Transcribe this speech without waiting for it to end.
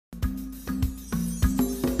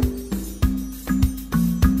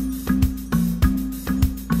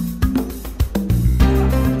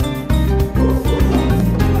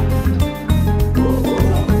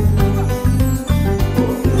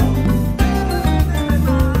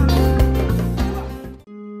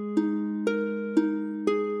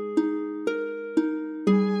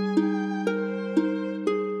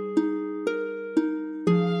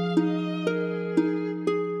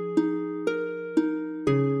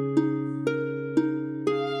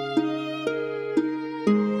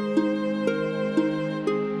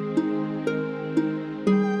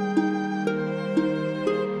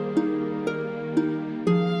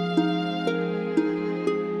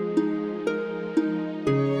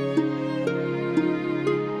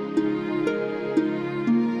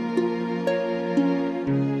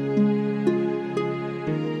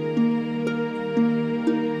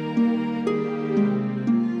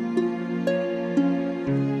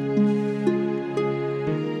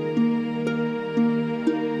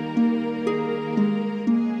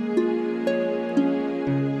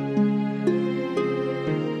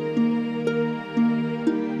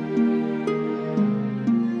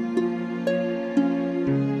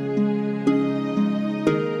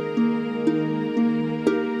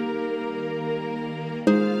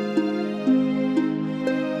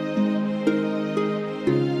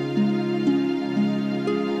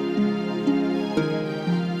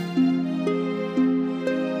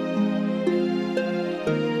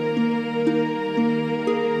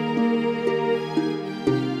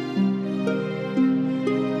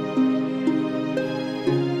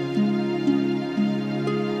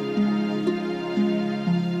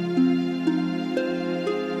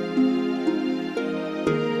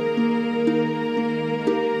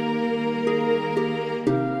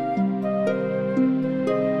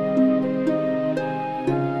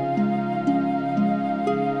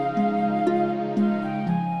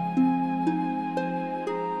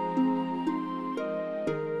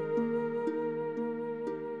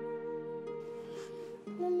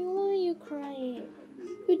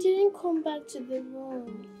back to the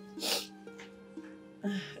room?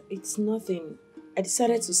 It's nothing. I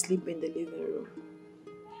decided to sleep in the living room.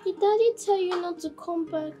 Did Daddy tell you not to come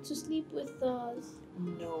back to sleep with us?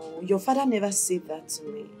 No, your father never said that to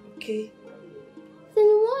me, okay? Then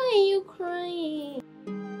why are you crying?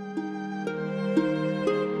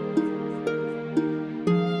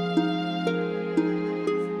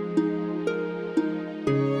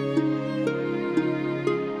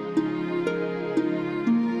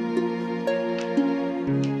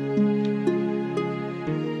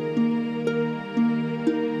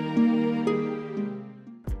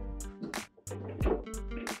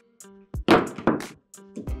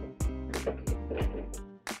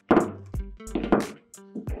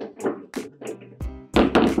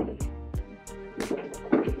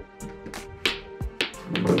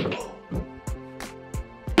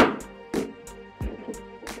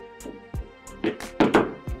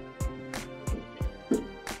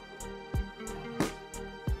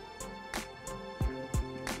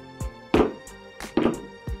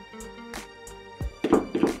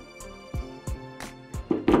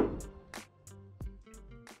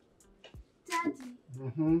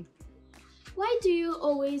 Why do you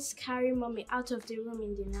always carry Mommy out of the room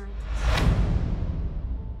in the night?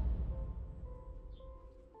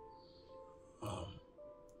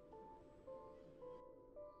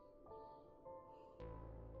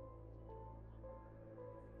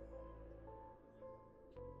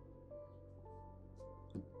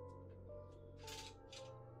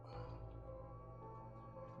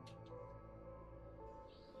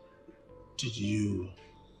 Did you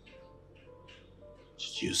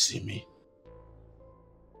see me?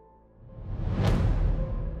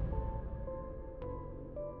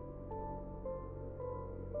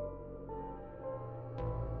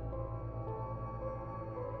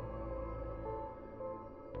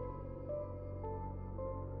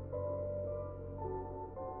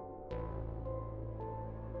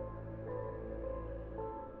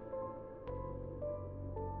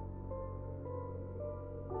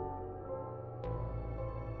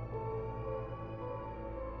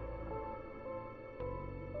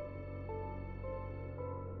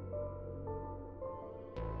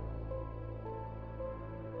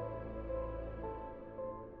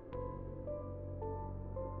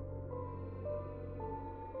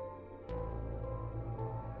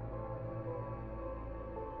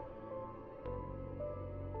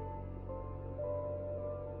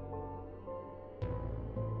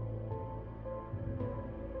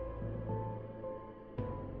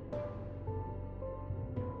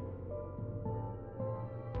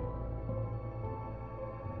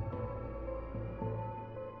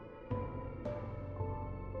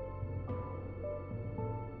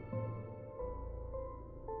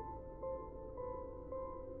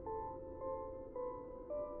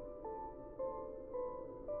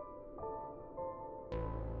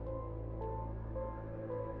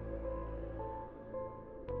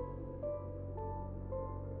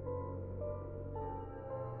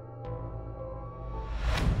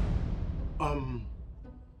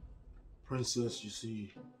 Princess, you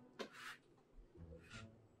see...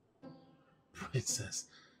 Princess,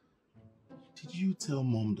 did you tell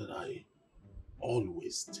Mom that I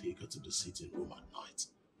always take her to the sitting room at night?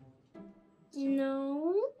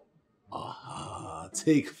 No. Aha,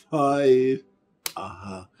 take 5.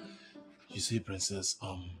 Aha. You see, Princess,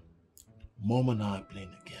 Mom and I are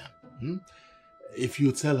playing a game. If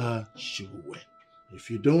you tell her, she will win. If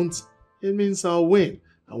you don't, it means I'll win.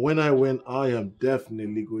 And when I win, I am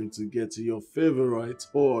definitely going to get your favorite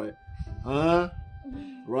toy. Huh?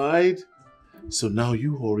 Right? So now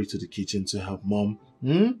you hurry to the kitchen to help Mom.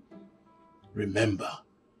 Remember,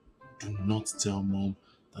 do not tell Mom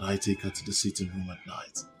that I take her to the sitting room at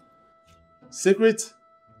night. Secret?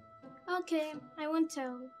 Okay, I won't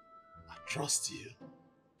tell. I trust you.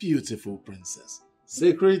 Beautiful princess.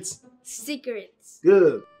 Secret? Secrets.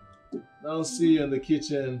 Good. Now see you in the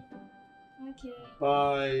kitchen. Okay.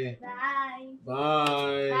 Bye. Bye.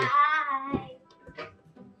 Bye. Bye.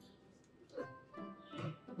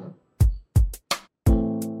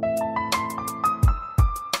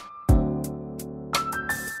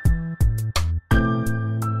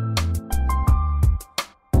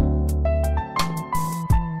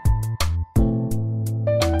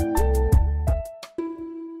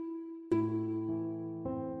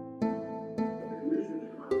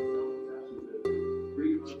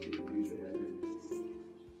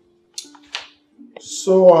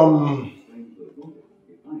 So,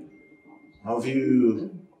 have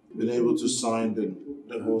you been able to sign the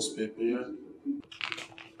divorce paper yet?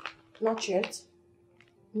 Not yet.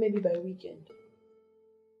 Maybe by weekend.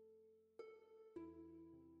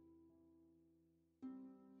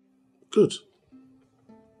 Good.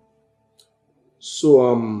 So,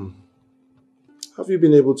 have you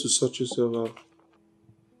been able to sort yourself out?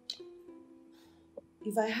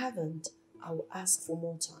 If I haven't, I will ask for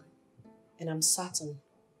more time. And I'm certain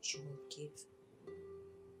she will give.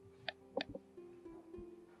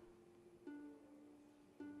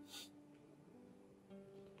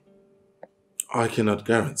 I cannot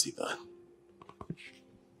guarantee that.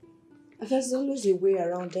 There's always a way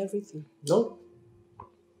around everything. No.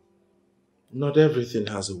 Not everything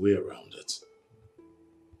has a way around it.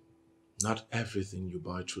 Not everything you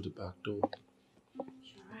buy through the back door.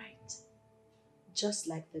 You're right. Just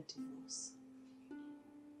like the divorce.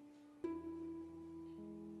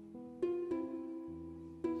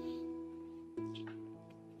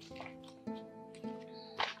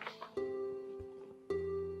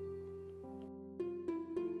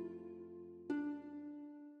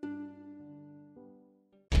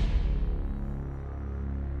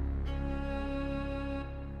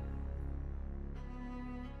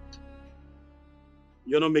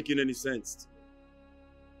 You're not making any sense.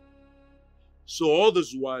 So all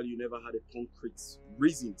this while you never had a concrete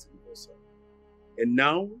reason to divorce her. And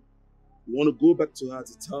now you want to go back to her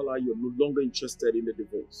to tell her you're no longer interested in the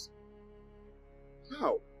divorce.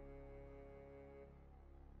 How?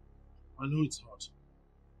 I know it's hard.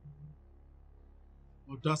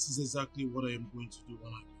 But that is exactly what I am going to do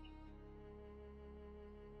when I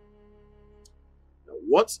go. Now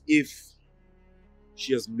what if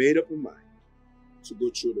she has made up her mind to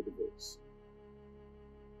go through the divorce?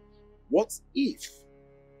 What if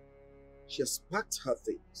she has packed her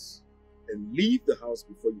things and leave the house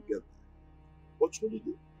before you get there? What will you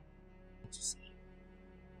do?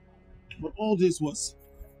 But all this was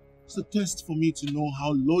a test for me to know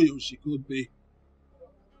how loyal she could be.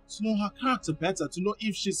 To know her character better, to know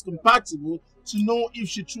if she's compatible, to know if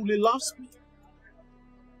she truly loves me.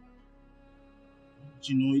 But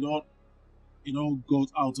you know, it all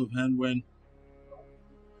got out of hand when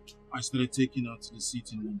I started taking her to the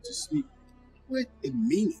sitting room to sleep. Wait a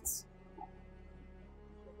minute.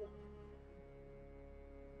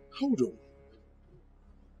 Hold on.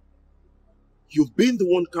 You've been the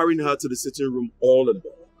one carrying her to the sitting room all along.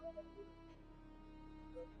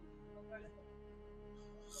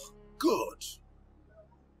 God.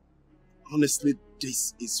 Honestly,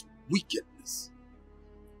 this is wickedness.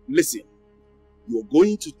 Listen, you're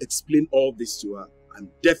going to explain all this to her. I'm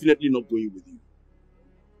definitely not going with you.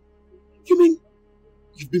 You mean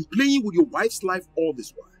you've been playing with your wife's life all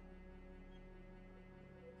this while?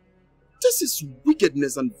 This is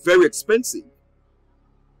wickedness and very expensive.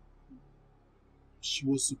 She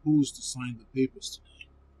was supposed to sign the papers today.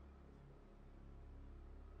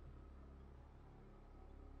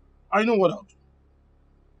 I know what I'll do.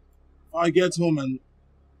 If I get home and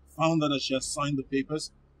found out that she has signed the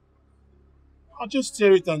papers, I'll just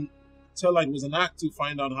tear it and tell her it was an act to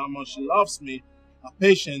find out how much she loves me, her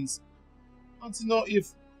patience, and to know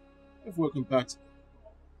if we're compatible.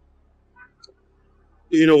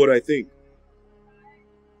 You know what I think?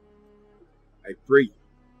 I pray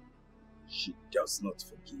she does not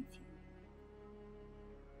forgive you.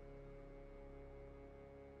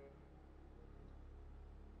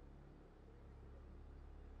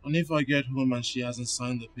 And if I get home and she hasn't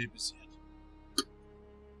signed the papers yet,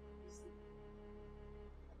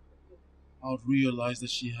 I'll realize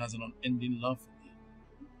that she has an unending love for me.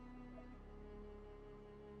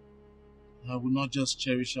 I will not just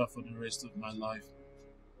cherish her for the rest of my life,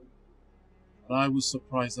 but I will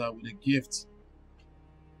surprise her with a gift.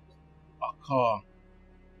 A car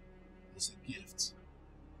is a gift.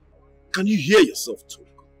 Can you hear yourself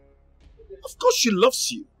talk? Of course she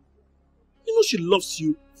loves you. You know she loves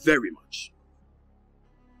you very much.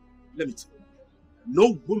 Let me tell you,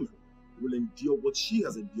 no woman will endure what she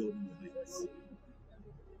has endured in your hands.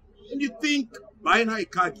 And you think buying her a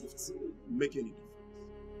car gift will make any difference?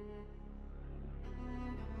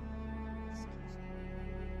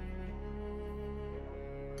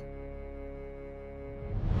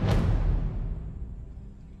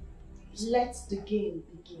 Let the game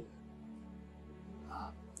begin.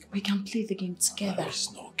 We can play the game together. There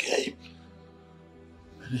is no game.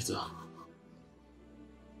 Benita,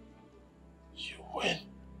 you win.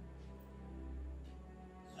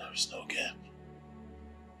 There is no game.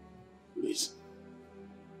 Please.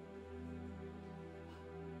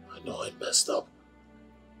 I know I messed up.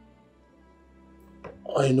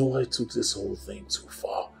 I know I took this whole thing too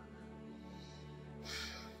far.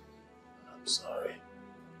 I'm sorry.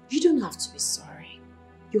 You don't have to be sorry.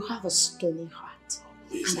 You have a stony heart.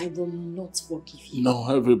 Please. And I will not forgive you.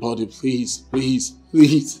 No, everybody, please, please,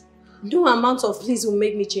 please. No amount of please will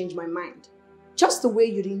make me change my mind. Just the way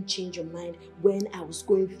you didn't change your mind when I was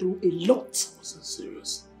going through a lot. I wasn't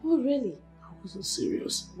serious. Oh, really? I wasn't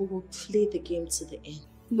serious. We will play the game to the end.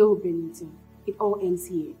 No, Benito. It all ends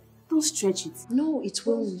here. Don't stretch it. No, it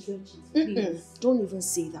won't. Don't even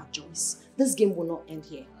say that, Joyce. This game will not end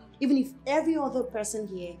here. Even if every other person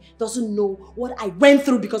here doesn't know what I went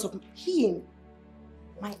through because of him.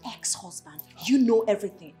 My ex-husband. You know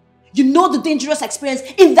everything. You know the dangerous experience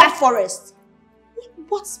in that forest.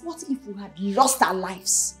 What if we had lost our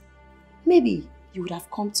lives? Maybe you would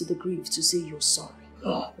have come to the grave to say you're sorry.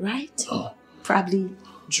 Right? Probably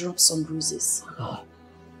drop some bruises.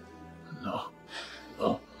 No.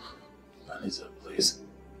 Vanessa, please.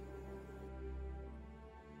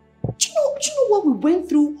 Do you know what we went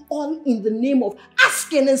through all in the name of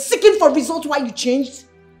asking and seeking for results while you changed?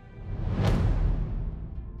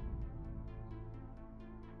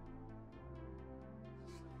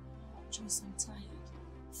 Joyce, I'm tired.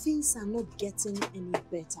 Things are not getting any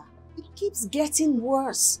better. It keeps getting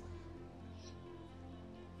worse.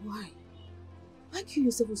 Why? Why kill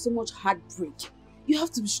yourself with so much heartbreak? You have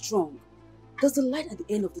to be strong. There's a light at the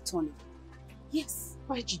end of the tunnel. Yes.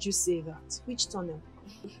 Why did you say that? Which tunnel?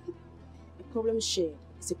 A problem shared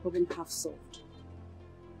is a problem half solved.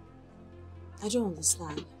 I don't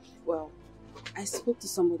understand. Well, I spoke to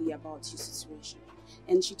somebody about your situation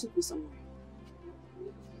and she took me somewhere.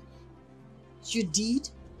 You did?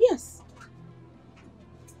 Yes.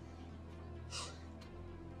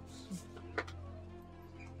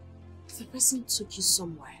 The person took you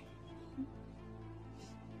somewhere.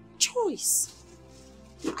 Choice.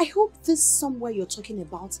 I hope this somewhere you're talking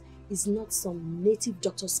about is not some native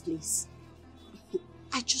doctor's place.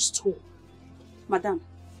 I just hope. Madam,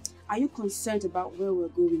 are you concerned about where we're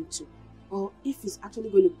going to? Or if it's actually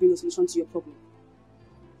going to bring a solution to your problem?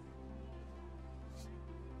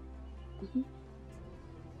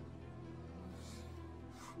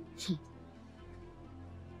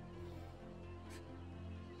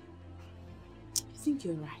 I think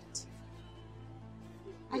you're right.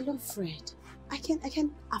 I love Fred. I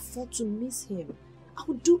can afford to miss him. I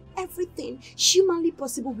would do everything humanly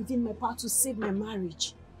possible within my power to save my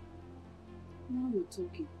marriage. Now you're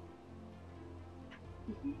talking.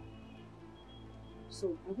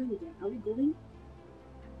 So, are we there? Are we going?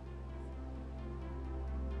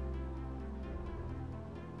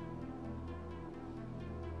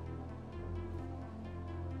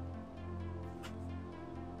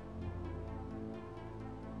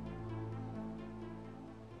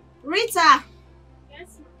 Rita!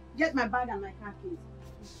 Yes, ma'am. Get my bag and my car keys.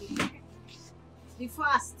 Be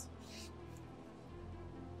fast.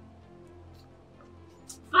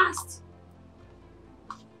 Fast!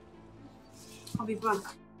 I'll be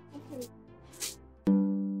back. Okay.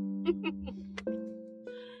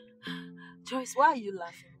 Joyce, why are you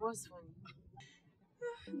laughing? What's funny?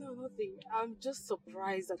 No, nothing. I'm just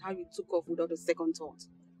surprised at how you took off without a second thought.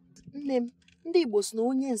 Name, ndị Igbo sị na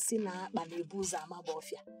onye nsị na-akpa na-ebu ụzọ amaba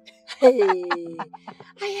ọfịa. Hey,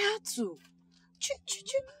 I had to. Do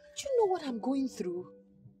you know what I'm going through?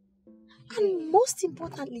 And most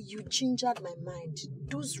importantly, you gingered my mind.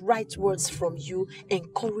 Those right words from you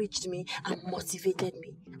encouraged me and motivated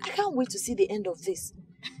me. I can't wait to see the end of this.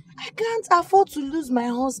 I can't afford to lose my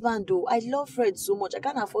husband though. I love Fred so much. I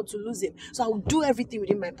can't afford to lose him. So I will do everything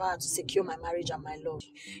within my power to secure my marriage and my love.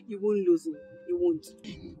 You won't lose him. You won't.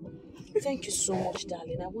 Thank you so much,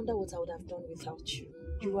 darling. I wonder what I would have done without you.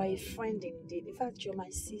 You are a friend indeed. In fact, you're my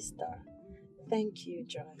sister. Thank you,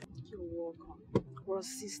 Joy. You're welcome. We're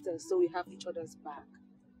sisters, so we have each other's back.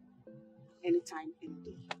 Anytime, any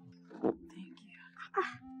day. Thank you.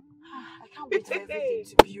 I can't wait for everything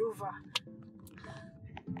to be over.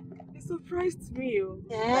 You surprised me.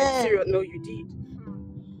 Yeah. Like, serious? No, you did.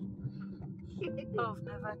 Love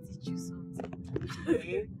never teach you something. I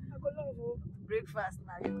go love you. Breakfast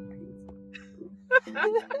now, you great.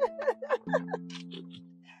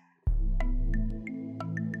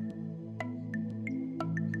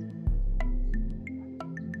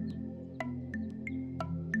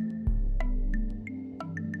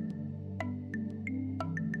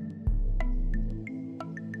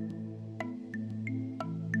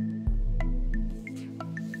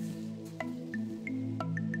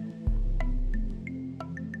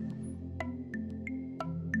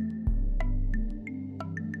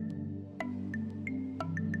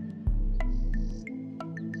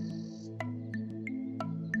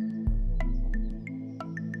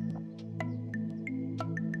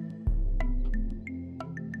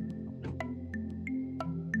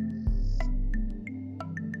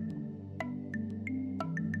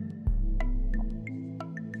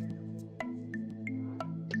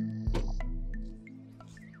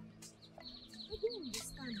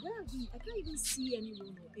 see. I can't even see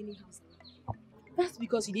anyone or any house around. That's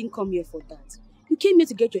because you didn't come here for that. You came here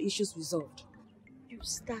to get your issues resolved. You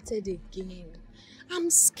started again. I'm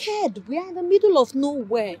scared. We are in the middle of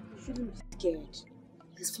nowhere. You shouldn't be scared.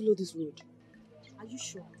 Let's follow this road. Are you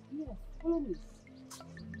sure? Yeah, follow me.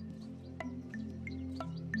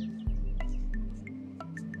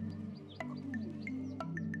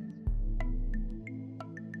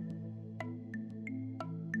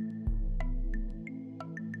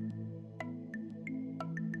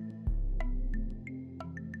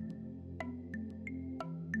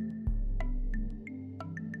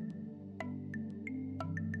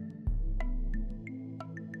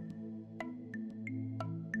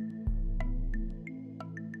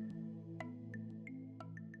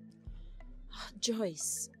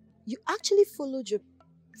 Joyce, you actually followed your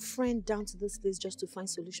friend down to this place just to find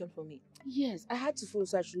solution for me. Yes, I had to follow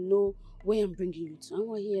so I should know where I'm bringing you to. I'm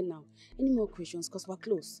not here now. Any more questions? Because we're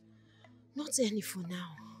close. Not any for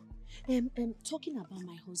now. Talking about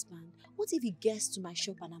my husband, what if he gets to my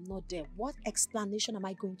shop and I'm not there? What explanation am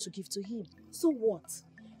I going to give to him? So what?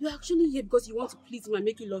 You're actually here because you want to please him and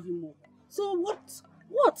make you love him more. So what?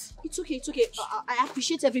 What? It's okay, it's okay. I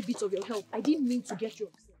appreciate every bit of your help. I didn't mean to get you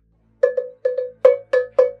upset.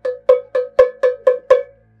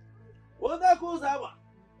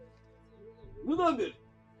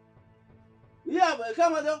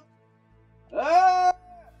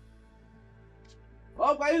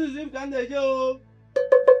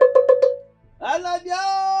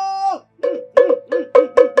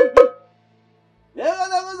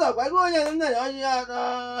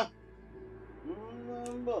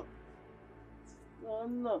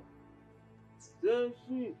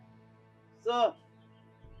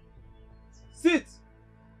 Sit.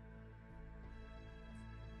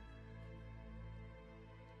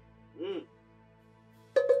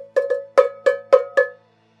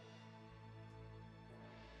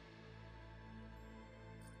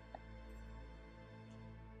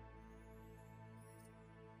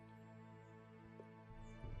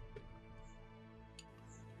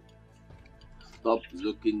 Stop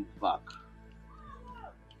looking back.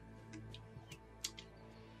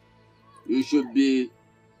 You should be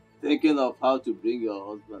thinking of how to bring your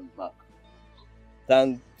husband back.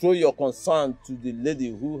 Then throw your concern to the lady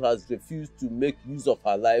who has refused to make use of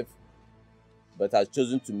her life but has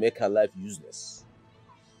chosen to make her life useless.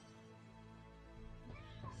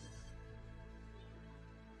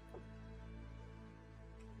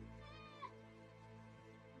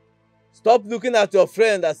 Stop looking at your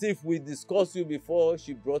friend as if we discussed you before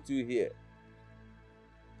she brought you here.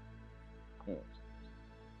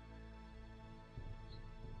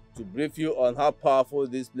 To brief you on how powerful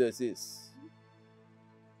this place is.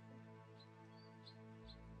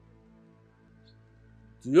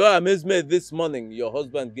 To your amazement this morning, your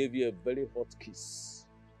husband gave you a very hot kiss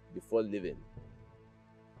before leaving.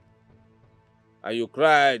 And you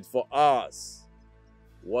cried for hours,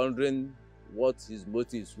 wondering what his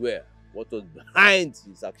motives were, what was behind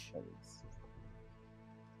his actions.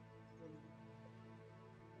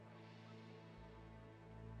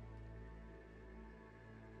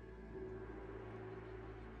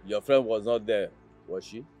 Your friend was not there, was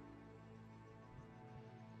she?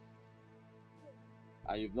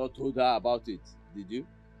 And you've not told her about it, did you?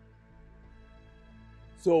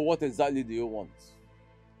 So what exactly do you want?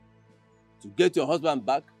 To get your husband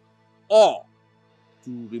back? Or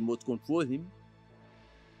to remote control him?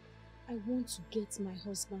 I want to get my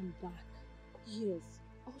husband back. Yes,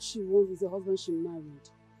 all she wants is a husband she married.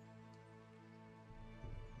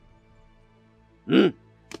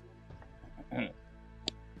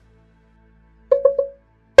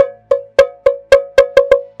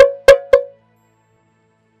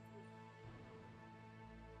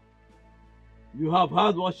 You have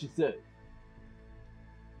heard what she said.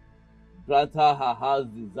 Grant her her heart's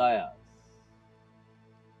desires.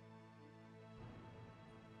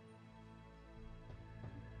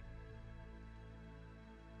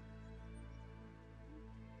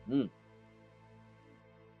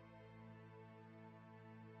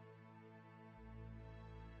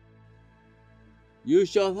 You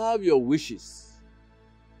shall have your wishes.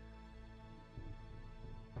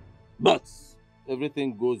 But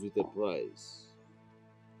everything goes with a price.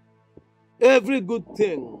 Every good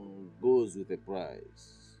thing goes with a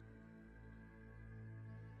price.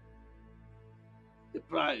 The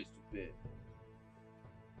price to pay.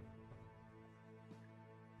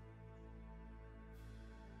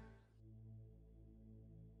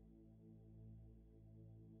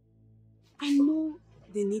 I know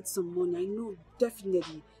they need some money. I know,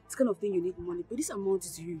 definitely. It's kind of thing you need money, but this amount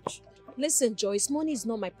is huge. Listen, Joyce, money is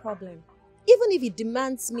not my problem. Even if it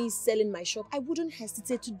demands me selling my shop, I wouldn't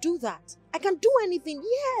hesitate to do that. I can do anything.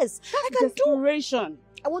 Yes, I can do. Desperation.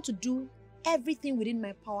 I want to do everything within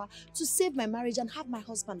my power to save my marriage and have my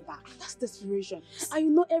husband back. That's desperation. And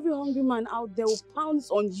you know every hungry man out there will pounce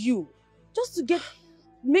on you just to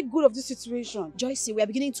make good of this situation. Joyce, we are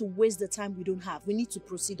beginning to waste the time we don't have. We need to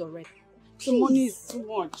proceed already. The money is too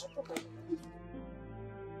much.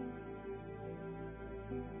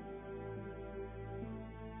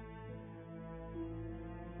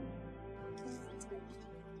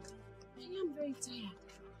 I am very tired.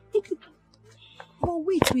 But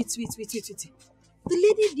wait. The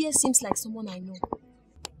lady there seems like someone I know.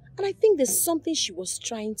 And I think there's something she was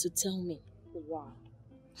trying to tell me. Wow.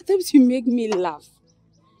 At times you make me laugh.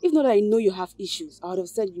 If not that I know you have issues, I would have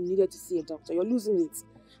said you needed to see a doctor. You're losing it.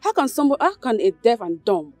 How can a deaf and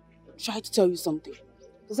dumb try to tell you something?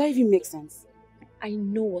 Does that even make sense? I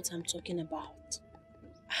know what I'm talking about.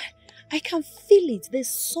 I can feel it. There's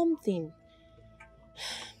something.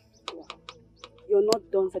 Wow. You're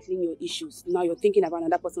not done settling your issues. Now you're thinking about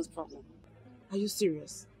another person's problem. Are you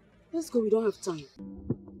serious? Let's go. We don't have time.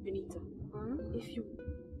 Benita, if you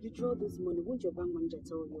withdraw this money, won't your bank manager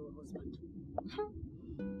tell your husband?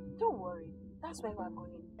 Don't worry. That's where we're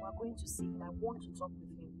going. We're going to see him. I want to talk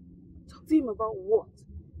with him. Talk to him about what?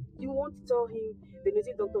 You want to tell him the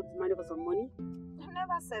native doctor demanded for some money? I've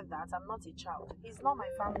never said that. I'm not a child. He's not my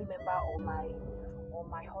family member or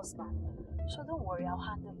my husband. So don't worry, I'll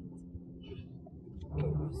handle it. Okay,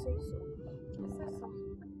 you say so. I said so.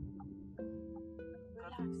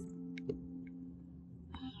 Relax.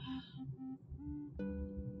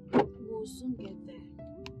 We'll soon get there.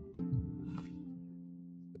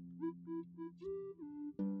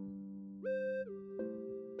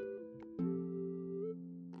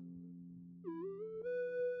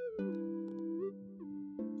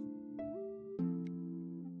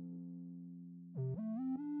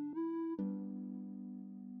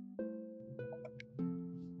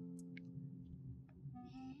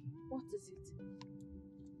 What is it?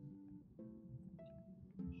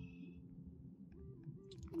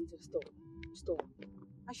 Anita, stop.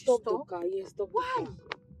 I should Stop stop? the car. Yes, stop. Why? The car.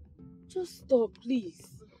 Just stop, please.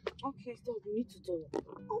 Okay. Stop. We need to talk.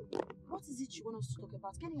 Oh, what is it you want us to talk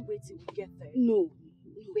about? Can you wait till we get there? No.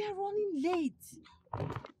 We are running late.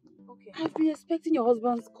 Okay. I've been expecting your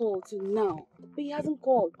husband's call till now, but he hasn't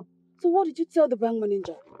called. So what did you tell the bank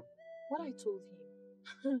manager? What I told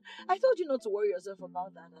him. I told you not to worry yourself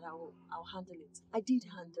about that, and I'll handle it. I did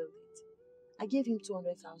handle it. I gave him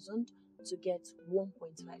 200,000 to get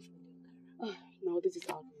 1.5 million naira. Now this is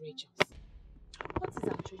outrageous. What is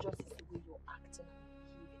outrageous is the way you're acting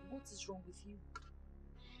and behaving. What is wrong with you?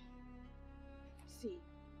 See,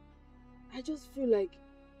 I just feel like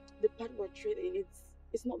the path we're treading,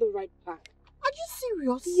 it's not the right path. Are you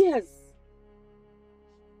serious? Yes.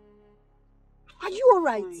 Are you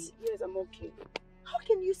alright? Yes, I'm okay. How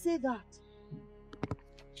can you say that?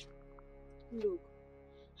 Look,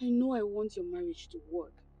 I know I want your marriage to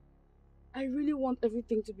work. I really want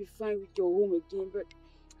everything to be fine with your home again, but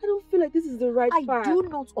I don't feel like this is the right path. I do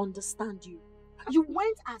not understand you. You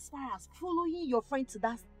went as far as following your friend to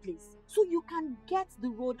that place so you can get the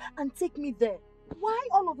road and take me there. Why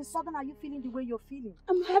all of a sudden are you feeling the way you're feeling?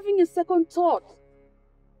 I'm having a second thought.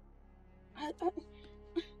 I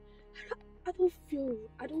don't feel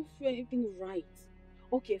anything right.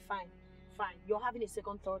 Okay, fine. You're having a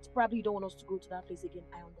second thought. Probably you don't want us to go to that place again.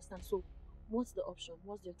 I understand. So, what's the option?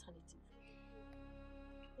 What's the alternative?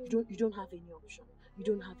 You don't have any option. You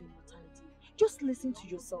don't have any alternative. Just listen to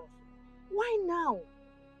yourself. Why now?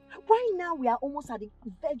 Why now we are almost at the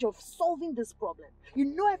verge of solving this problem? You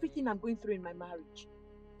know everything I'm going through in my marriage.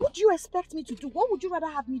 What do you expect me to do? What would you rather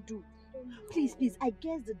have me do? Please, I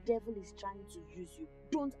guess the devil is trying to use you.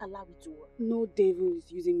 Don't allow it to work. No devil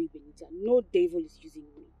is using me, Benita. No devil is using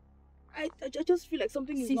me. I just feel like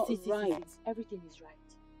something is not right. Everything is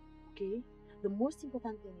right. Okay? The most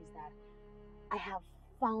important thing is that I have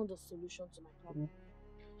found a solution to my problem.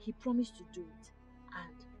 He promised to do it,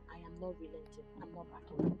 and I am not relenting. I'm not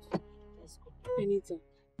backing out. Let's go. Benita.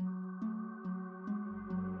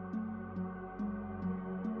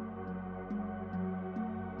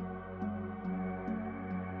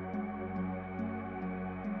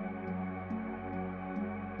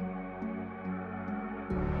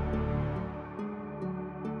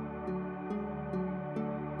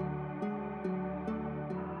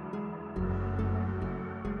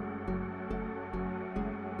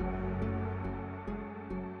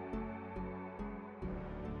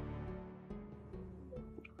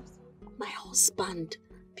 Husband,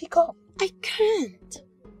 pick up. I can't.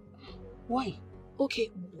 Why?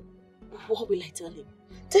 Okay, what will I tell him?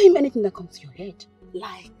 Tell him anything that comes to your head.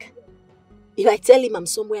 Like, if I tell him I'm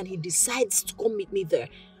somewhere and he decides to come meet me there,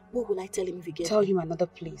 what will I tell him if he gets Tell there? him another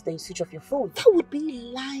place, then you switch off your phone. That would be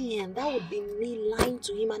lying. That would be me lying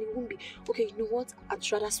to him and it won't be... Okay, you know what? I'd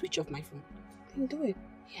rather switch off my phone. Then do it.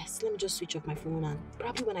 Yes, let me just switch off my phone and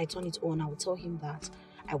probably when I turn it on, I will tell him that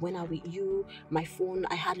I went out with you, my phone,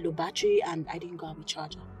 I had low battery and I didn't go out with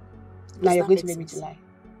charger. Now you're going to make me to lie.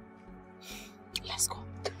 Let's go.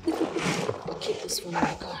 I'll keep this phone in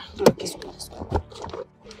the car. Okay. Let's go.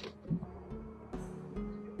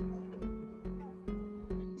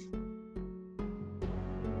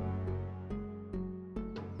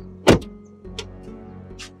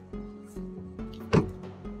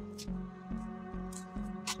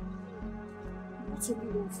 What's a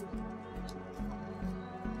new one for?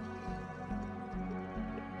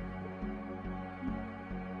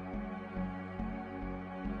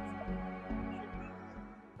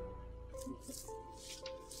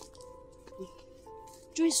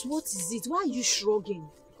 Joyce, what is it? Why are you shrugging?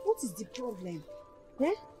 What is the problem?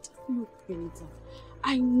 Eh? Look, Benita,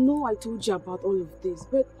 I know I told you about all of this,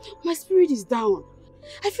 but my spirit is down.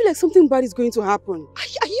 I feel like something bad is going to happen.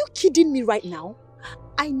 Are you kidding me right now?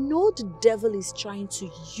 I know the devil is trying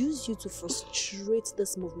to use you to frustrate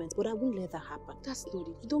this movement, but I won't let that happen. That's not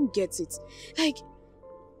it. You don't get it. Like,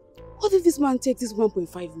 what if this man takes this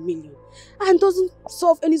 1.5 million and doesn't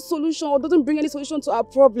solve any solution or doesn't bring any solution to our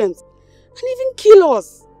problems and even kill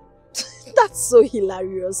us? That's so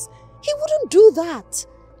hilarious. He wouldn't do that.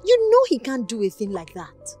 You know he can't do a thing like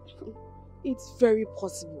that. It's very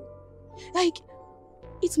possible. Like,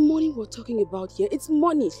 it's money we're talking about here. It's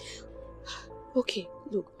money. Okay,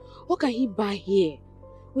 look, what can he buy here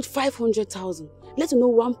with 500,000? Let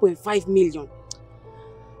alone 1.5 million.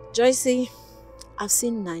 Joycey, I've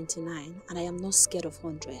seen 99 and I am not scared of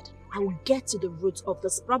 100. I will get to the root of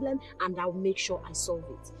this problem and I'll make sure I solve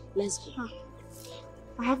it. Let's go.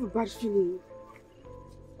 I have a bad feeling.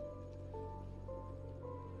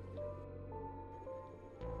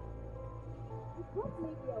 I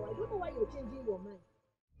don't know why you're changing your mind.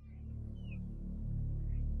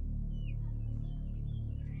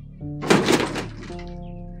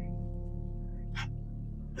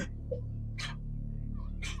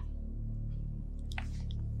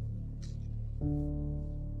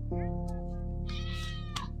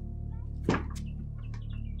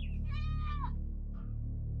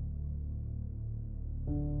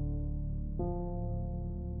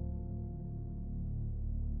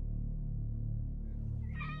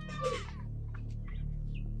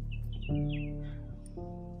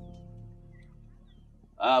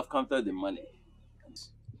 I have counted the money.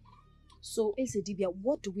 So, Ezedibia,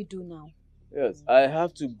 what do we do now? Yes, I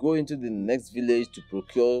have to go into the next village to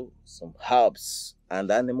procure some herbs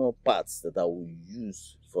and animal parts that I will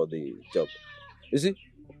use for the job. You see,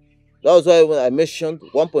 that was why when I mentioned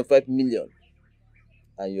 1.5 million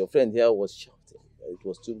and your friend here was shouting that it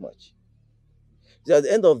was too much. See, at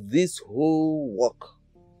the end of this whole work,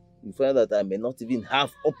 you find that I may not even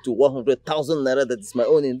have up to 100,000 naira that is my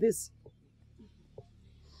own in this.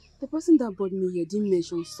 The person that brought me here didn't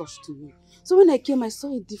mention such to me. So when I came, I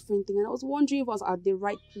saw a different thing and I was wondering if I was at the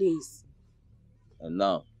right place. And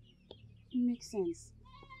now? It makes sense.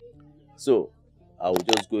 So, I will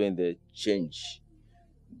just go in there, change,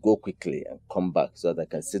 go quickly and come back so that I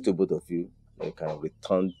can settle both of you and you can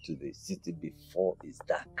return to the city before it's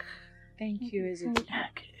dark. Thank you, Ezedibia.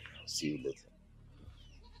 Okay, I'll see you later.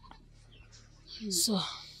 So,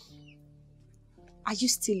 are you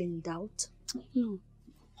still in doubt? No.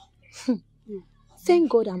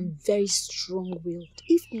 Thank God I'm very strong-willed.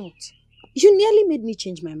 If not, you nearly made me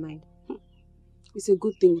change my mind. It's a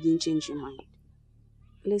good thing you didn't change your mind.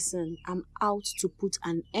 Listen, I'm out to put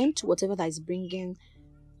an end to whatever that is bringing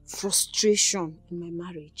frustration in my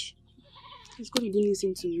marriage. It's good you didn't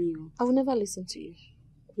listen to me. I will never listen to you.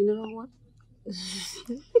 You know what?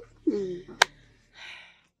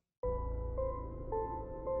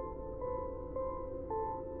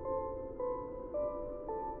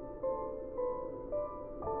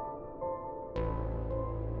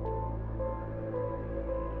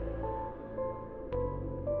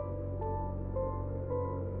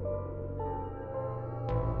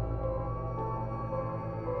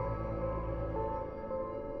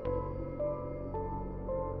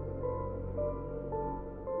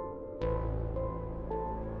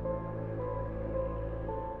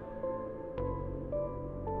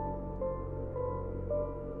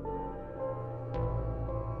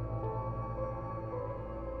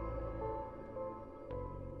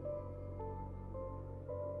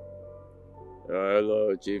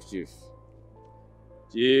 Hello, Chief.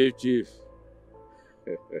 Chief.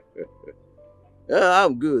 Yeah,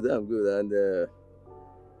 I'm good. And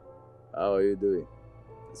how are you doing?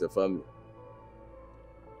 It's a family.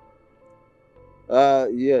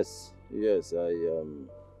 Yes. Yeah,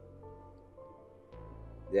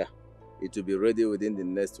 it will be ready within the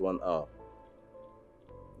next 1 hour.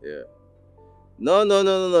 Yeah.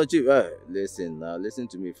 No, Chief. Listen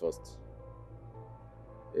to me first.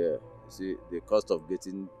 Yeah, you see, the cost of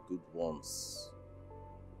getting good ones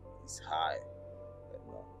is high right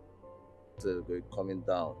now. So coming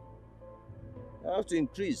down. I have to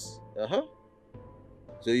increase.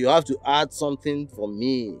 So you have to add something for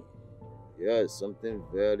me. Yes, something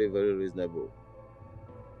very, very reasonable.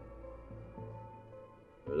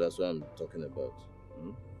 Well, that's what I'm talking about.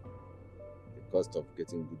 The cost of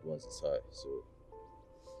getting good ones is high. So,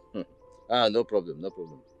 no problem.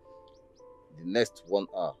 The next 1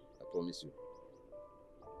 hour, I promise you.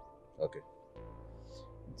 Okay.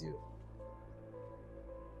 Deal.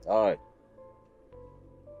 All right.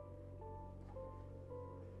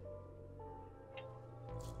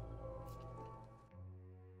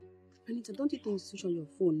 Anita, don't you think you switch on your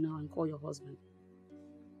phone now and call your husband?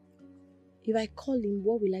 If I call him,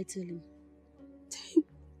 what will I tell him?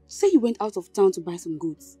 Say you went out of town to buy some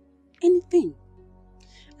goods. Anything.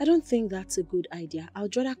 I don't think that's a good idea. I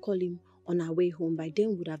would rather call him on our way home. By then,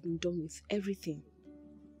 we would have been done with everything.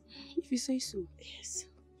 If you say so. Yes.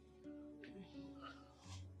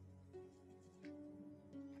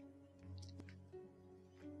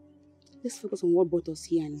 Let's focus on what brought us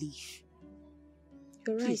here and leave.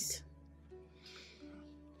 You're right. Please.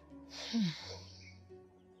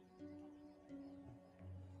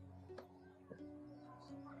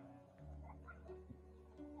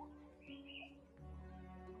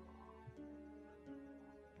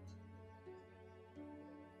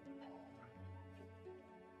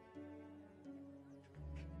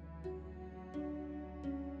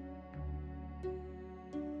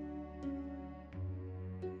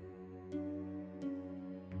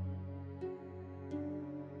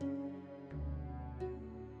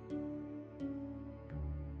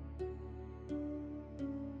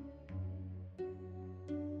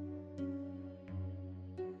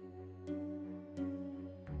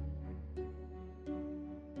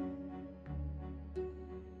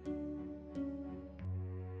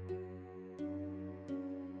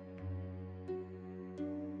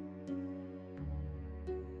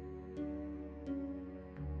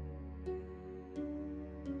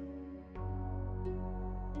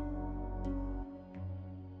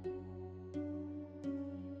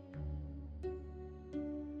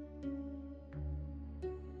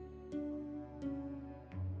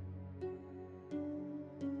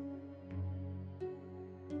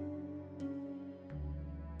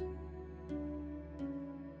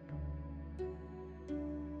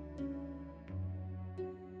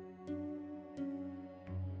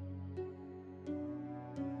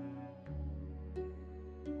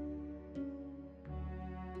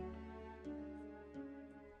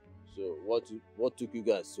 So what took you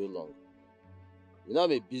guys so long? You know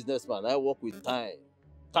I'm a businessman. I work with time.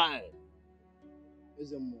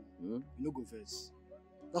 Ezemo, you no go vex.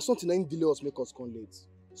 That's something that delay us make us come late.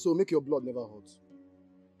 So make your blood never hot.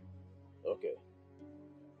 Okay.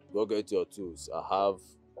 Go get your tools. I have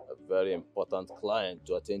a very important client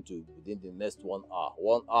to attend to within the next 1 hour.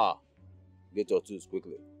 1 hour. Get your tools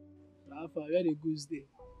quickly. Alpha, where the goods day?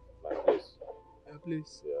 My place. Your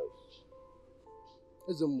place? Yes.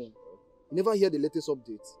 Ezemo, you never hear the latest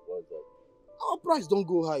update? What's that? Our price don't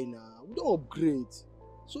go high now. We don't upgrade.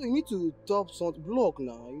 So you need to top some block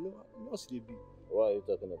now. You know what's the be. What are you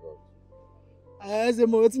talking about? I say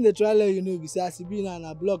more wetin dey try let you know be say as e be now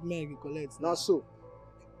na block men dey collect. Now so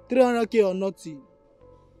 300k or nothing.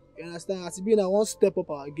 You understand? As e be now, one step up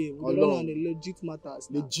our game. We dey run on the legit matters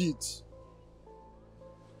now. legit.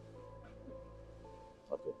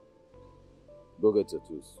 Okay. Go get your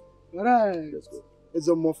tools. Alright. Let's go.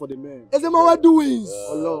 Ezemo for the men. Ezemo, what doings?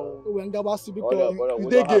 Alone. We ain't got to be Brother, you we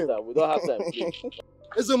dey don't have game. time. We don't have time, please.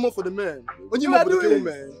 Ezemo for the men. When you You are for the doing-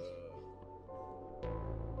 man.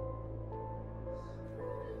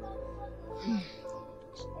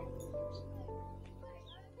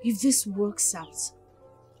 If this works out,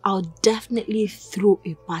 I'll definitely throw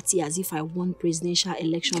a party as if I won presidential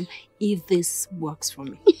election if this works for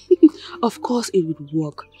me. Of course it would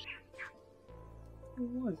work.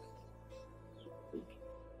 What?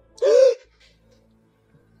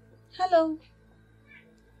 Hello.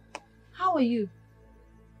 How are you?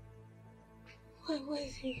 Where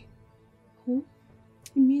is he? Who?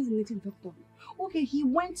 He means the native doctor. Okay, he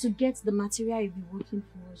went to get the material he'll be working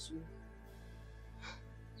for us with.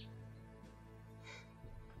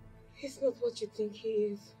 He's not what you think he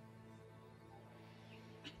is.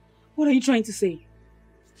 What are you trying to say?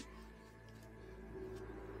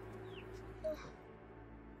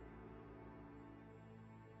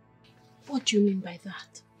 What do you mean by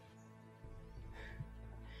that?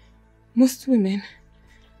 Most women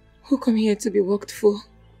who come here to be worked for,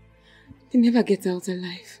 they never get out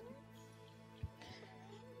alive.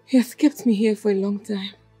 He has kept me here for a long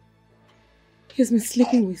time. He has been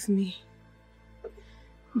sleeping with me,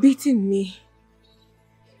 beating me,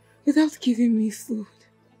 without giving me food.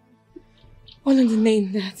 All in the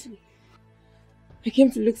name that I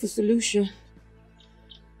came to look for solution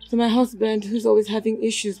to my husband who's always having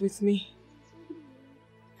issues with me.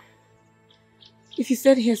 If you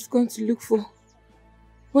said he has gone to look for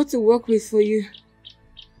what to work with for you,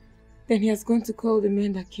 then he has gone to call the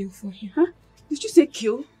men that kill for him. Huh? Did you say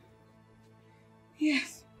kill?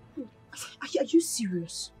 Yes. Are you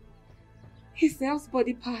serious? He sells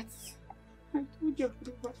body parts. I told you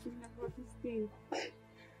about this thing.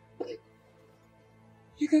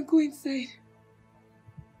 You can go inside.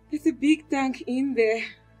 There's a big tank in there.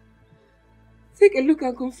 Take a look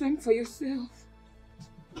and confirm for yourself.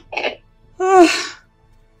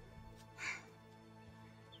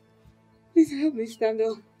 Please help me stand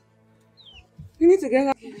up. We need to get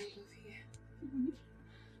out of here.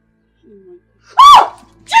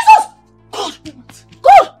 Jesus! God!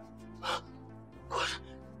 God! God!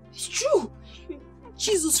 It's true!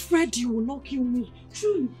 Jesus, Fred, you will not kill me.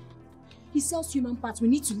 True. He sells human parts. We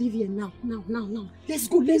need to leave here now. Now. Let's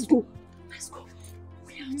go. We have to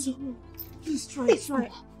go. Please try.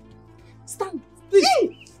 Stand.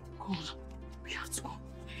 Please. God.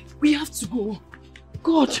 We have to go.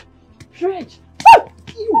 God. Fred.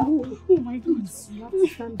 Oh my goodness. You have to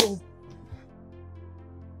stand up.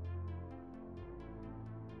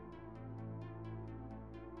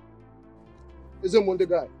 Is it Monday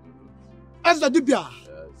guy? As the Dibia.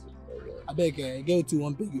 I beg, get to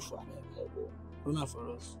one beg you for. Not for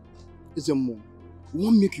us. Is it more? We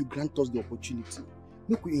won't make you grant us the opportunity.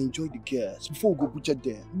 Make we enjoy the girls before we go butcher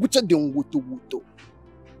them. Butcher them woto.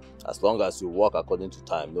 As long as you walk according to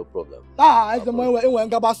time, no problem. It's the more we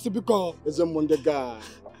ain't about to become. Is it Monday guy?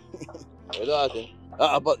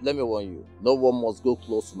 But let me warn you, no one must go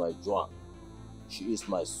close to my Joan. She is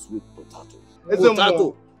my sweet potato.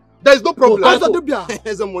 Potato. There is no problem. Potato.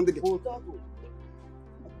 Is it Monday guy? Potato.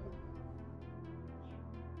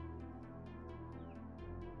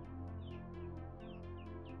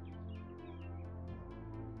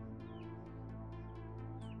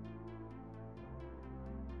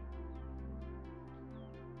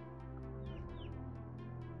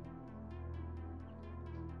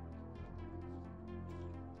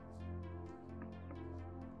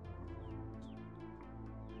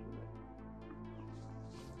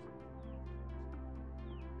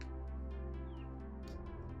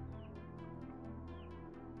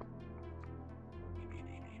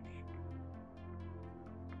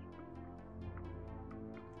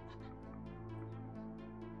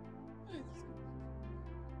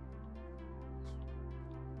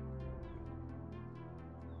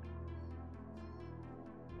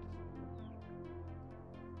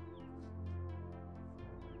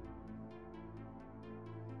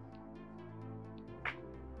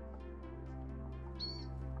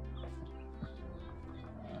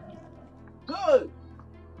 Good.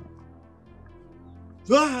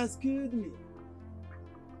 Joa has killed me.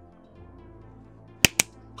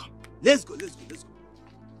 Come, let's go.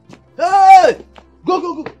 Hey!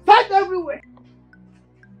 Go. Fight everywhere.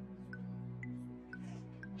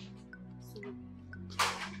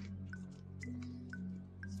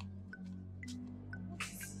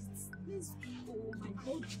 Oh my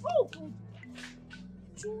God. Oh!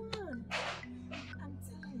 Joanne, I'm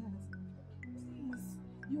tired. Please,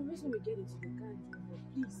 you rest when we get into the car and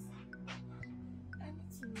drive off, please. I need to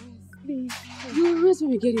rest. Please, you rest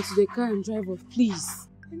when we get into the car and drive off, please.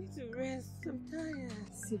 I need to rest. I'm tired.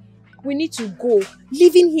 See, we need to go.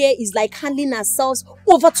 Living here is like handing ourselves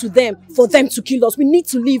over to them for them to kill us. We need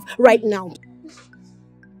to leave right now.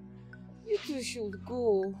 You two should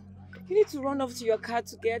go. You need to run off to your car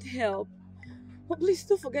to get help. But please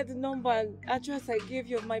don't forget the number and address I gave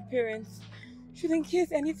you of my parents. Should in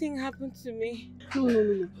case anything happened to me.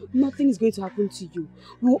 No. Nothing is going to happen to you.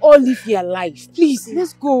 We'll all live here alive. Please,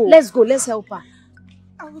 let's go. Let's help her.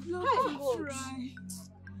 I would love to try.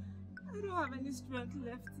 I don't have any strength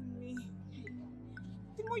left in me.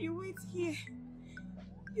 The more you wait here,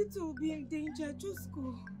 you two will be in danger. Just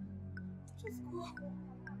go.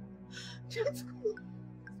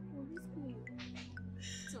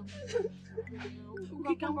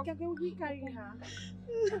 Okay, can we carry her?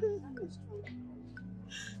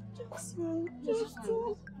 Just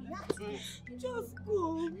go. Just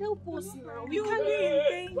go. Help us now. You can be in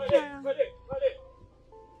danger.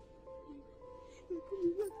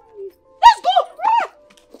 Let's go!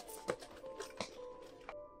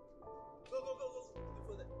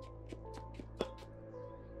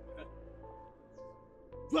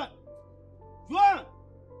 Juan! Juan!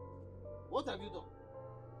 What have you done?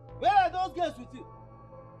 Where are those girls with you?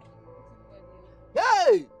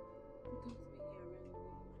 Hey!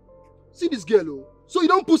 See this girl, oh. So you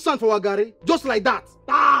don't put sand for our gari? Just like that?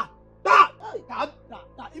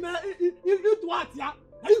 You what, yeah?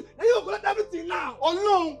 You collect everything now. Oh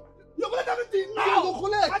no! You collect everything now. You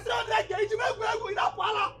collect. I don't like it. You make me go in that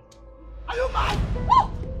pala. Are you mad?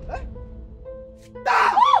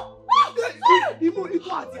 You what,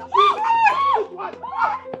 yeah?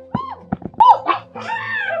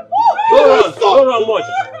 Don't run much.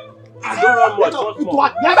 Don't run much. Once more.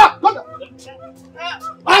 What? Yeah, come on.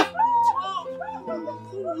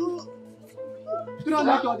 You don't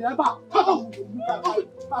like your neighbor. Come on.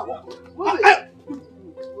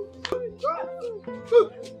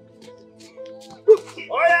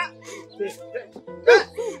 Oh yeah.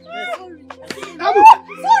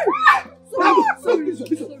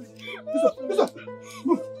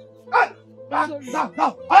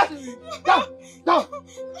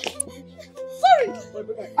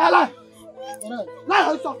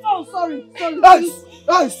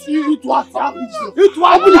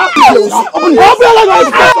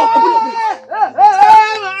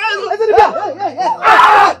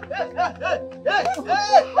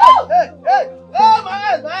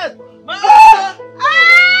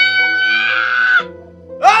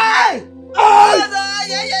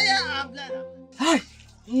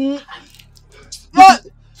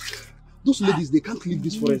 Those ladies, they can't leave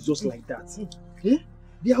this forest just like that. Eh?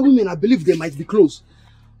 They are women, I believe they might be close.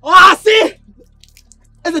 Oh, see!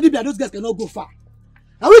 SDB, those guys cannot go far.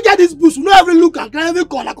 Now we get this bush, we don't even look and can't even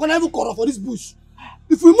corner for this bush.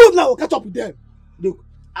 If we move now, we'll catch up with them. Look,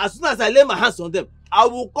 as soon as I lay my hands on them, I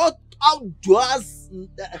will cut out Joa's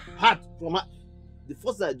heart from her. The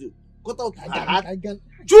first thing I do, cut out her heart.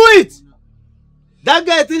 Chew it! That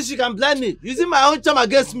guy thinks she can blind me, using my own charm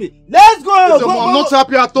against me. Let's go! Listen, Go, I'm go, not go.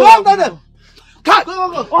 happy at Go all. after them! Go,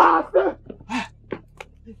 go, go.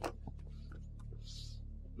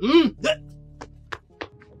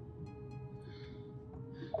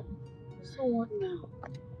 So what now?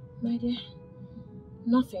 My dear,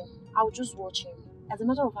 nothing. I'll just watch him. As a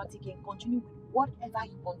matter of fact, he can continue with whatever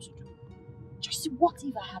he wants to do. Just what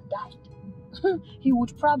if I had died? He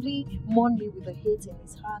would probably mourn me with a hate in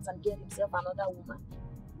his heart and get himself another woman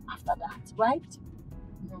after that, right?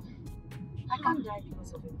 No. I can't die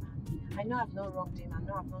because of a man. I know I've not wronged him. I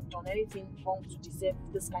know I've not done anything wrong to deserve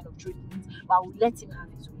this kind of treatment, but I will let him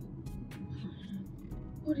have his way.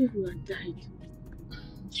 What if we had died?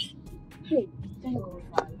 Hey, thank God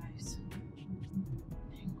for our lives.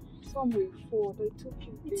 It's not my fault. I took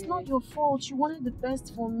you there. It's not your fault. You wanted the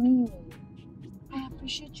best for me. I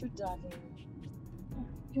appreciate you, darling.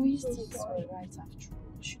 Your instincts were right after all.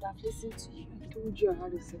 I should have listened to you. I told you I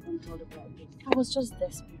had a second thought about this. I was just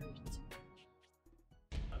desperate.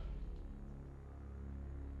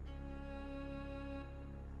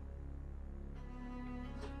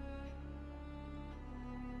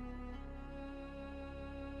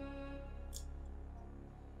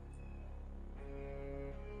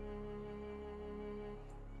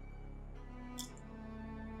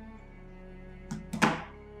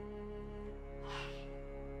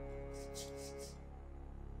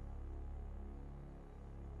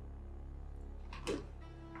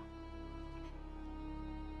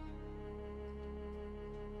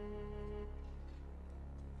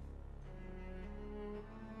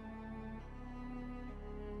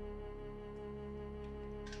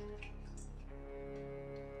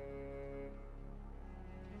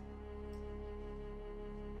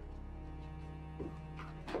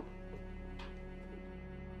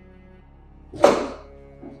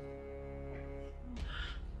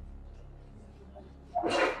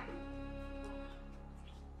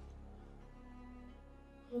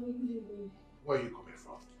 Where are you coming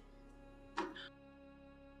from?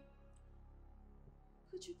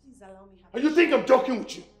 Could you please allow me And you think I'm joking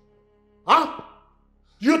with you? Huh?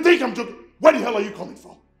 You think I'm joking? Where the hell are you coming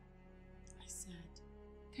from? I said,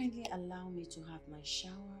 kindly allow me to have my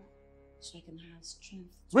shower so I can have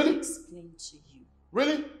strength to explain to you.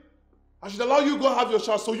 Really? I should allow you to go have your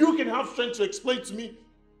shower so you can have strength to explain to me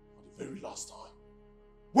for the very last time.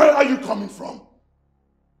 Where are you coming from?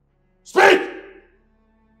 Speak!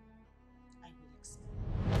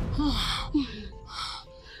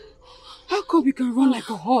 How come you can run like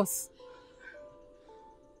a horse?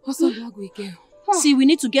 What's up, dog we go? See, we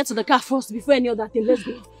need to get to the car first before any other thing. Let's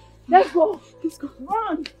go. Let's go. Let's go.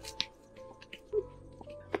 Run.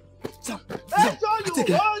 Sam,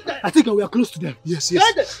 I think we are close to them. Yes.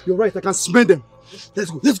 You're right. I can smell them.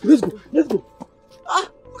 Let's go. Ah,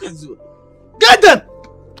 look at you. Get them!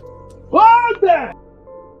 Hold them!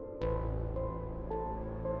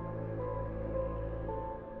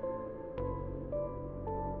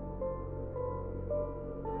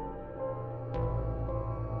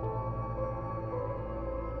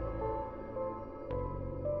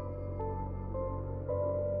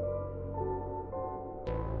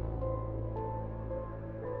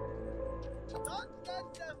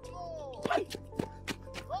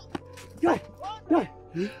 Guy,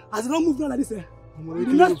 as I don't move now like this, the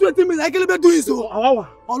next 20 minutes I can be doing so. Awawa.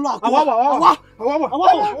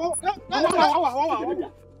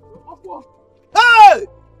 Hey!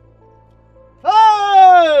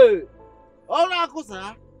 Hey!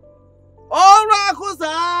 Orakusa!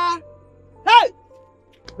 Hey!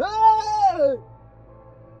 Hey!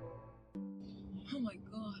 Oh my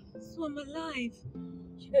God, so I'm alive.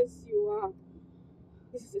 Yes, you are.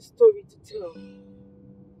 This is a story to tell.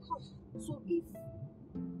 So if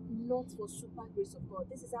not for super grace of God,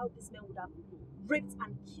 this is how this man would have raped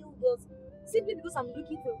and killed us simply because I'm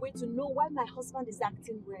looking for a way to know why my husband is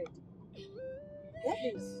acting weird.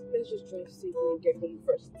 Please, let's just drive safely and get home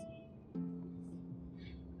first.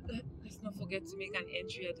 Let's not forget to make an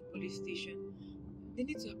entry at the police station. They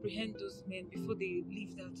need to apprehend those men before they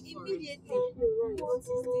leave that forest. Immediately. What is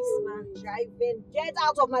this man driving? Get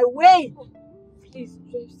out of my way! Please,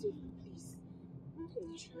 drive safely, please.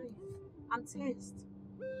 I'm tensed.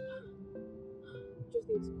 Just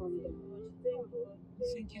need to calm down.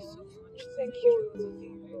 Thank you so much. Thank you.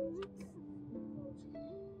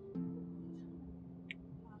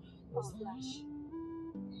 Flash.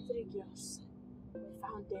 3 girls were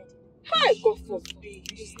found dead. Hey, God forbid.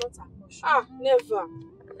 It is not an emotion. Never.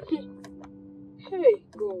 Hey,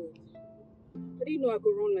 God. I didn't know I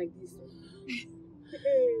could run like this.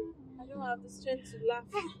 I don't have the strength to laugh.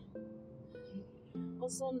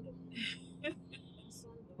 Osondo. You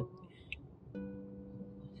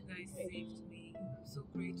guys saved me. I'm so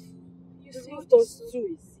grateful. You saved us too.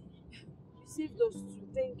 You saved us too.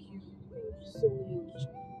 Thank you. Thank you so much.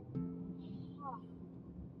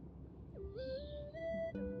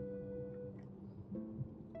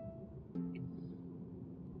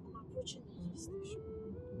 I'm approaching the police station.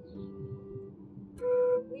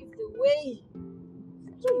 Leave the way. I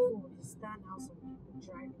don't even understand how some people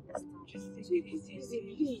drive in this town. Just take it easy, please. Take it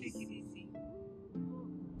easy.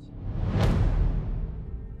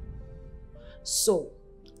 So,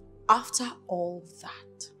 after all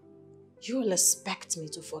that, you will expect me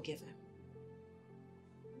to forgive him?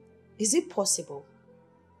 Is it possible?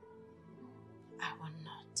 I will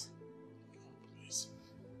not. Please.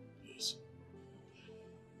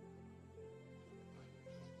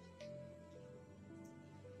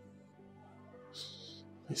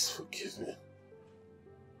 Please forgive me.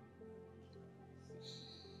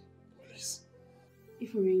 Please.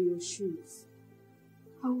 If we're in your shoes,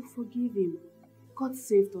 I will forgive him. God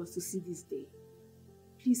saved us to see this day.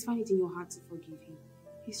 Please find it in your heart to forgive him.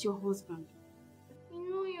 He's your husband. I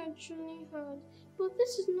know you're truly hurt, but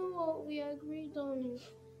this is not what we agreed on.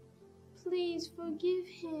 Please forgive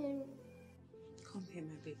him. Come here,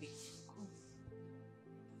 my baby. Come.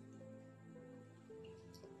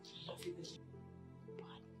 I love you, baby.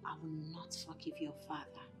 But I will not forgive your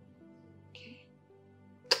father. Okay?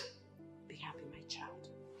 Be happy, my child.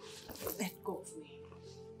 Let go of me.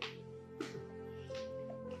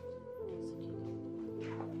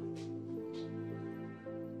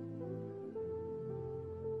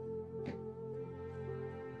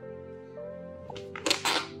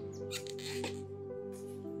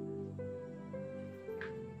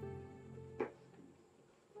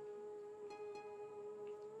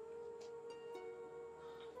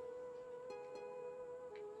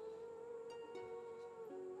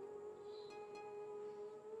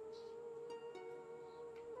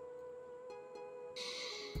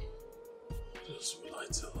 Just will I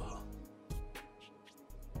tell her?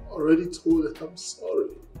 I already told her I'm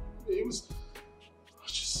sorry. It was... I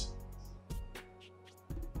just...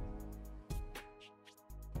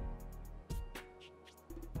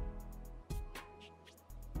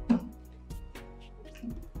 I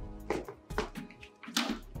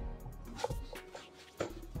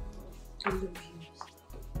love you.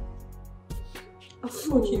 I'm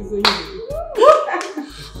forgiving you.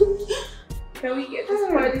 Can we get this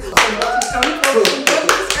party started?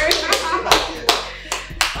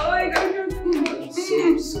 Oh my God,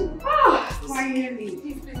 So.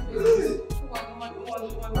 finally.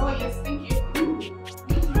 Oh yes, thank you.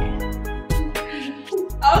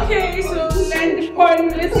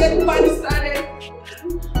 Everybody started